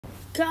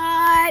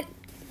Cut!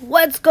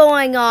 What's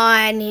going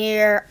on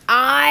here?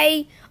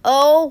 Why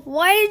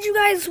did you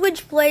guys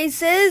switch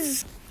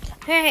places?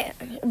 Hey,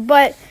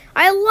 but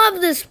I love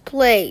this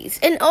place,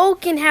 and O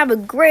can have a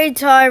great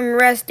time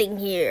resting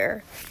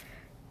here.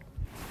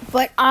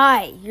 But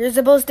you're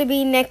supposed to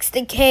be next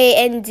to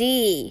K and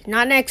D,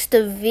 not next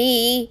to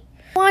V.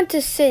 I want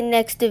to sit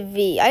next to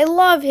V. I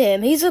love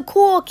him. He's a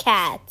cool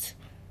cat.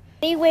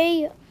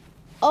 Anyway,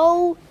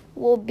 O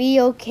will be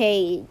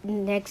okay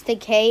next to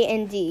K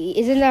and D.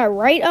 Isn't that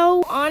right,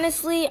 O?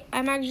 Honestly,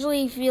 I'm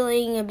actually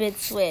feeling a bit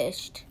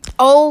swished.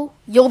 O,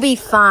 you'll be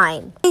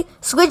fine.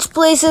 Switch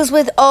places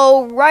with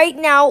O right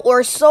now,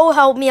 or so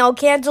help me, I'll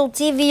cancel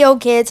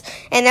Tvokids,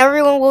 and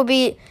everyone will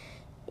be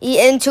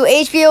into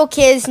HBO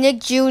Kids, Nick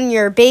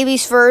Jr.,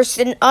 Babies First,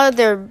 and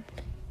other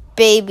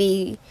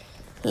baby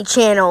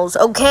channels,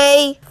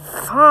 okay?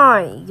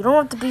 Fine. You don't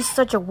have to be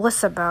such a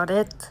wuss about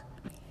it.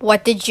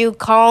 What did you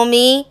call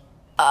me?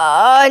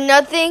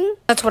 Nothing.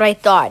 That's what I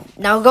thought.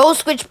 Now go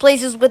switch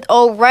places with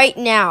O right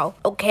now.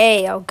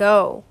 Okay, I'll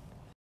go.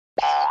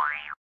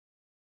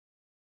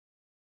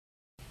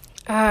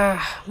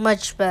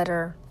 Much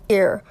better.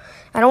 Here.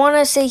 I don't want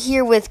to say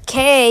here with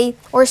K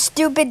or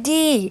stupid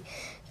D.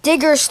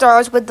 Digger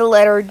starts with the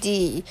letter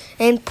D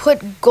and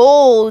put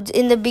gold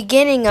in the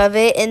beginning of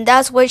it, and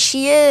that's what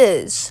she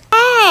is.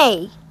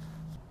 Hey!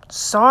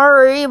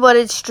 Sorry, but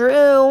it's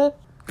true.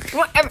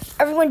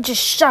 Everyone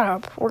just shut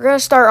up. We're going to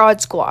start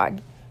Odd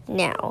Squad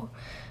now.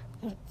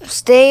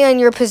 Stay on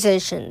your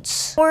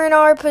positions. We're in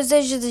our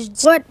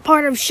positions. What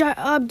part of shut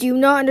up do you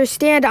not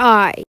understand,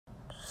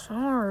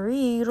 Sorry,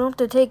 you don't have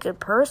to take it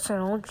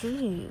personal.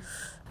 Jeez.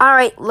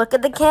 Alright, look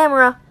at the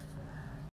camera.